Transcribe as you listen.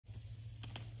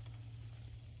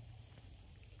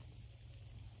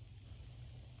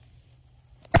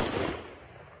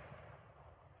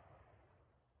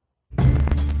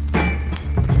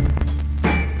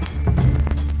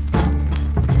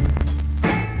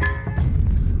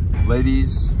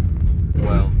Ladies,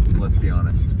 well, let's be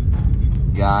honest.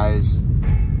 Guys,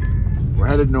 we're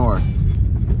headed north.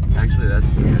 Actually, that's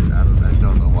weird. I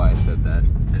don't know why I said that.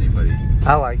 Anybody?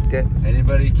 I liked it.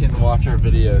 Anybody can watch our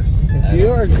videos. If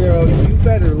you're a girl, you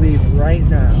better leave right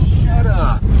now. Shut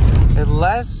up.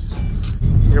 Unless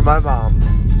you're my mom.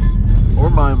 Or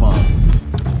my mom.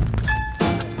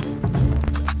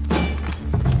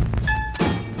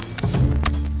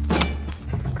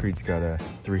 Creed's got a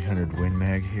 300 Win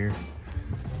Mag here.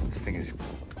 This thing is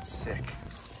sick.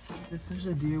 If there's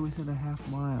a deer within a half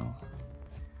mile,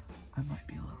 I might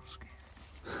be a little scared.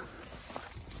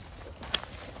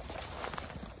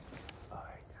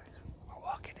 Alright guys, we're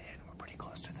walking in. We're pretty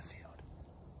close to the field.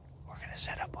 We're gonna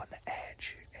set up on the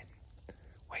edge and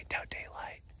wait till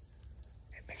daylight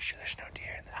and make sure there's no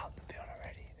deer out in the field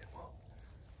already. And we'll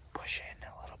push in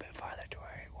a little bit farther to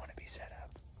where we want to be set up.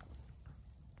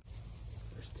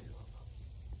 There's two of them.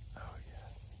 Oh yeah.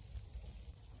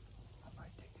 I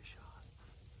might take a shot.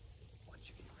 Once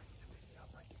you get ready to video, I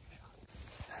might take a shot.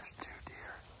 There's two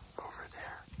deer over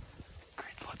there.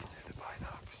 Creed's looking through the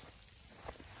binocs.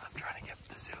 I'm trying to get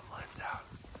the zoom lens out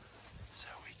so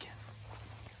we can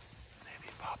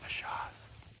maybe pop a shot.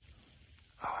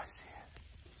 Oh, I see it.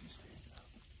 Did you see it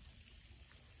though?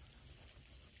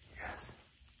 Yes.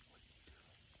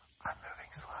 I'm moving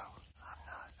slow. I'm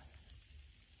not.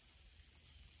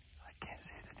 I can't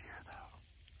see the deer though.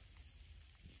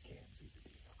 You can't see the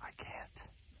deer. I can't.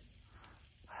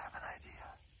 I have an idea.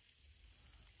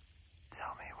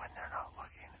 Tell me when they're not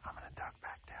looking. I'm gonna duck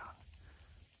back down.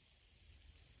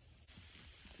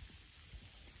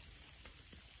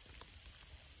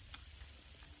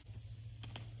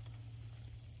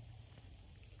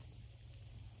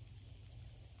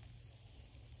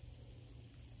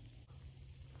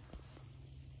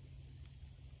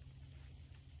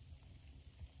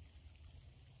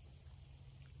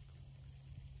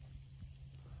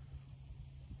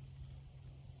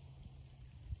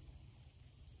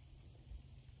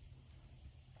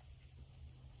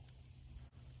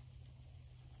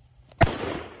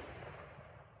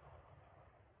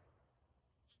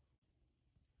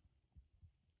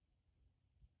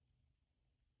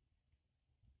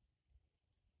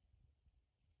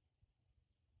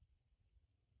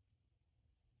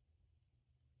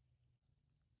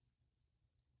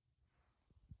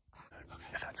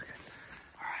 Okay, that's good.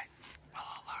 Alright, well,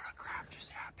 a load of crap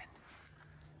just happened.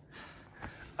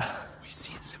 We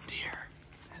seen some deer,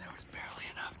 and there was barely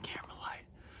enough camera light.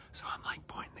 So I'm like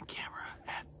pointing the camera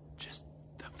at just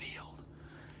the field.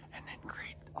 And then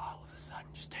Creed all of a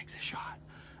sudden just takes a shot.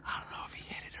 I don't know if he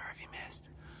hit it or if he missed.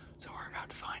 So we're about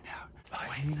to find out.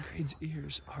 I mean, Creed's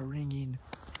ears are ringing.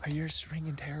 Are yours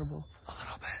ringing terrible? A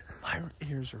little bit. My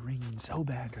ears are ringing so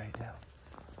bad right now.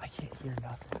 I can't hear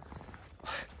nothing.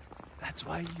 That's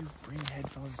why you bring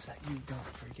headphones that you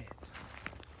don't forget.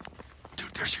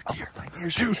 Dude, there's your deer.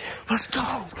 Dude, let's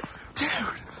go. Dude,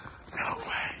 no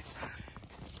way.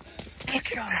 Let's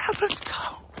go. Yeah, let's go.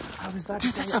 I was about to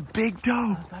say, that's a big doe.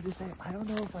 I was about to say, I don't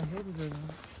know if I hit it or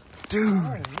not.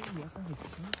 Dude.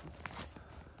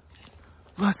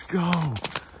 Let's go.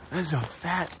 That's a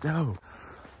fat doe.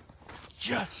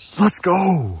 Yes. Let's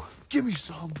go. Give me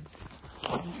some.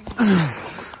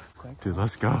 Dude,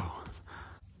 let's go.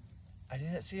 I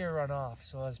didn't see her run off,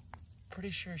 so I was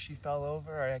pretty sure she fell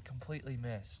over or I completely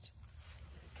missed.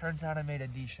 Turns out I made a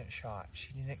decent shot. She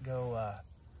didn't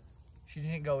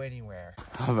go anywhere.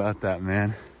 How about that,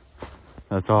 man?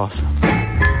 That's awesome.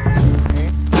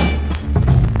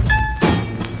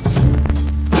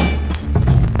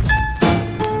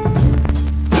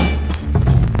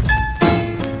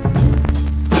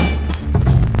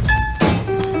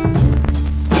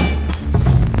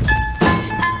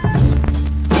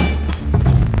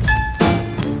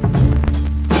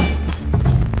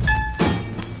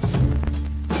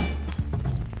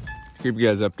 Keep you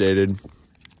guys updated.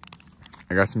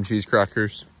 I got some cheese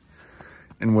crackers.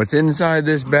 And what's inside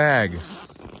this bag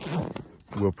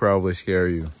will probably scare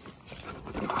you.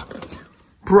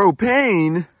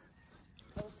 Propane?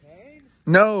 Propane?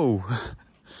 No.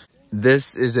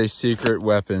 This is a secret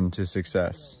weapon to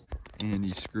success. And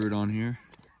you screw it on here.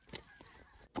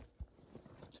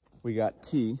 We got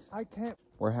tea. I can't.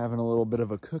 We're having a little bit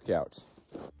of a cookout.